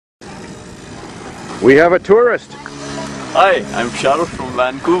We have a tourist. Hi, I'm Shahrukh from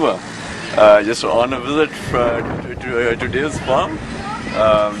Vancouver. Just on a visit to Davidsfarm.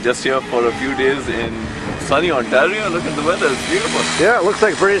 Just here for a few days in sunny Ontario. Look at the weather, it's beautiful. Yeah, it looks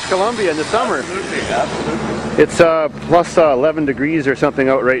like British Columbia in the summer. Absolutely, absolutely. It's plus 11 degrees or something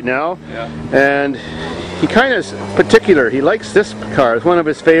out right now. Yeah. And he kind of particular. He likes this car. It's one of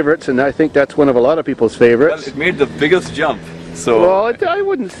his favorites, and I think that's one of a lot of people's favorites. Well, it made the biggest jump. So well, I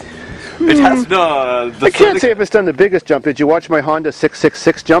wouldn't. It has the I can't say if it's done the biggest jump. Did you watch my Honda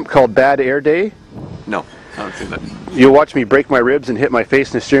 666 jump called Bad Air Day? No, I haven't seen that. You watch me break my ribs and hit my face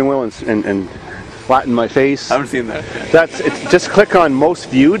in the steering wheel and flatten my face. I haven't seen that. It's just click on most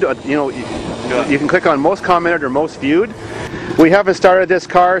viewed. You know, you can click on most commented or most viewed. We haven't started this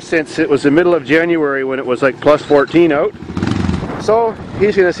car since it was the middle of January when it was like plus 14 out. So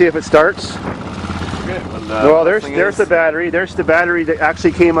he's going to see if it starts. Okay, well, there's the battery. There's the battery that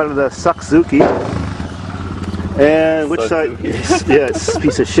actually came out of the Suzuki. And which side? Yeah, it's a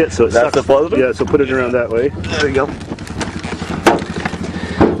piece of shit. So it's that's the positive. Yeah, so put it around that way. There we go.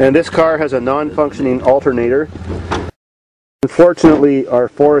 And this car has a non-functioning alternator. Unfortunately, our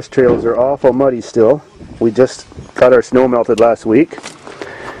forest trails are awful muddy still. We just got our snow melted last week.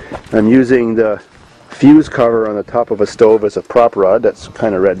 I'm using the fuse cover on the top of a stove as a prop rod. That's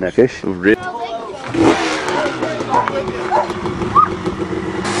kind of redneckish.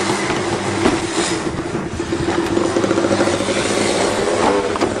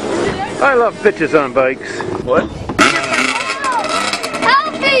 I love bitches on bikes. What?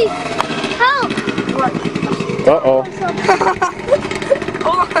 Help me! Help! Uh-oh.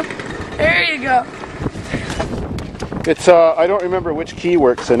 Hold on. There you go. It's, I don't remember which key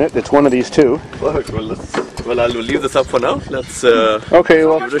works in it. It's one of these two. Well, I'll leave this up for now. Let's okay,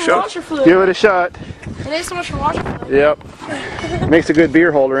 well, give it a shot. Give it a shot. It ain't so much for washer fluid. Yep. Makes a good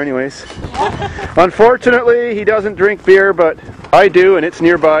beer holder anyways. Unfortunately, he doesn't drink beer, but I do, and it's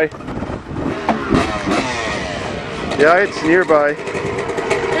nearby. Yeah, it's nearby.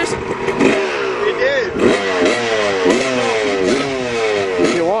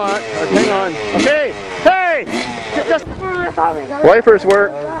 If you want, hang on. Okay, hey! Just wipers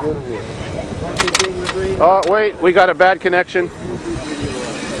work. Oh, wait, we got a bad connection.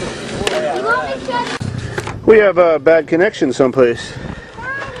 We have a bad connection someplace.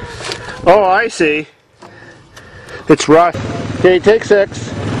 Oh, I see. It's rough. Okay, take 6.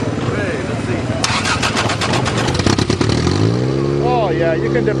 Oh yeah,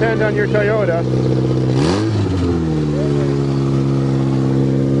 you can depend on your Toyota.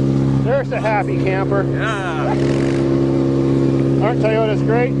 There's a happy camper. Yeah. Aren't Toyotas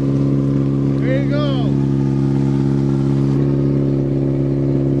great? There you go.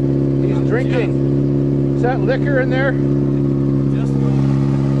 He's drinking. Is that liquor in there?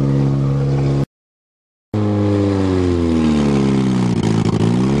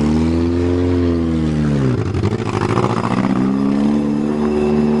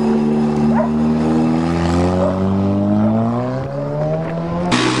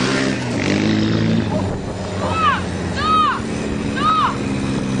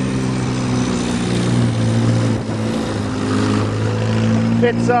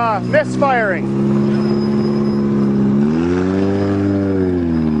 It's misfiring.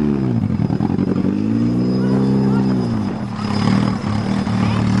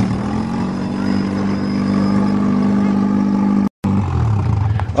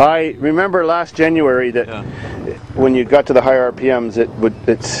 I remember last January that when you got to the high RPMs,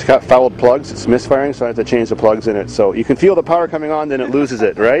 it's got fouled plugs. It's misfiring, so I have to change the plugs in it. So you can feel the power coming on, then it loses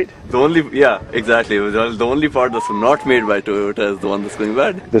it, right? Yeah, exactly. The only part that's not made by Toyota is the one that's going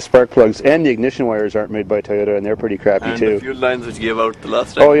bad. The spark plugs and the ignition wires aren't made by Toyota, and they're pretty crappy and too. The fuel lines which gave out the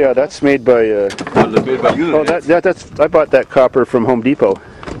last time. Oh yeah, that's made by. Well, that's made by you. Oh, that's. I bought that copper from Home Depot.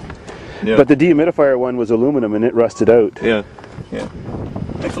 Yeah. But the dehumidifier one was aluminum, and it rusted out. Yeah. Yeah.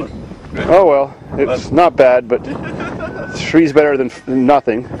 Excellent. Great. Oh well, it's not bad, but 3's better than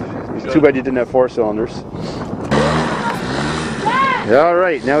nothing. It's too bad you didn't have 4 cylinders. All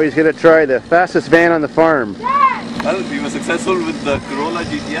right, now he's going to try the fastest van on the farm. Well, we were successful with the Corolla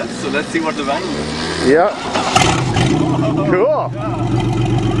GTS, so let's see what the van is. Yeah. Cool.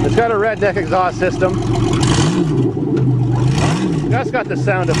 It's got a redneck exhaust system. That's got the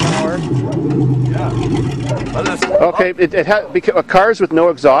sound of power. Yeah. Well, okay, cars with no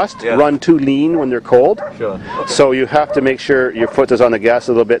exhaust run too lean when they're cold. Sure. Okay. So you have to make sure your foot is on the gas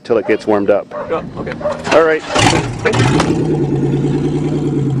a little bit till it gets warmed up. Sure. Okay. All right.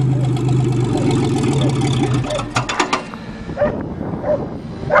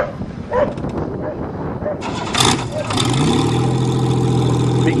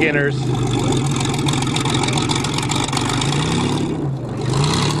 Beginners.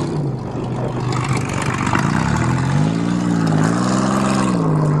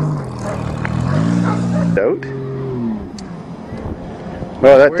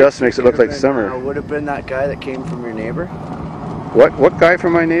 Oh, that dust makes it look like summer. Would have been that guy that came from your neighbor? What guy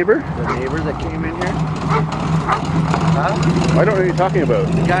from my neighbor? The neighbor that came in here? Huh? I don't know what you're talking about.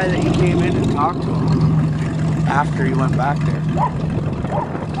 The guy that you came in and talked to him after he went back there.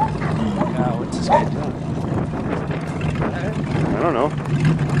 Yeah, what's this guy doing? I don't know.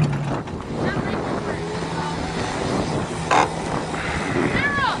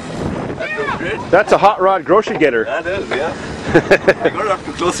 That's a hot rod grocery getter. That is, yeah. I got it up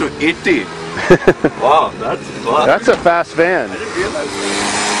to close to 80. Wow, that's fast. That's a fast van. I didn't realize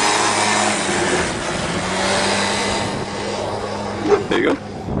that. There you go.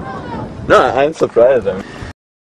 No, I'm surprised.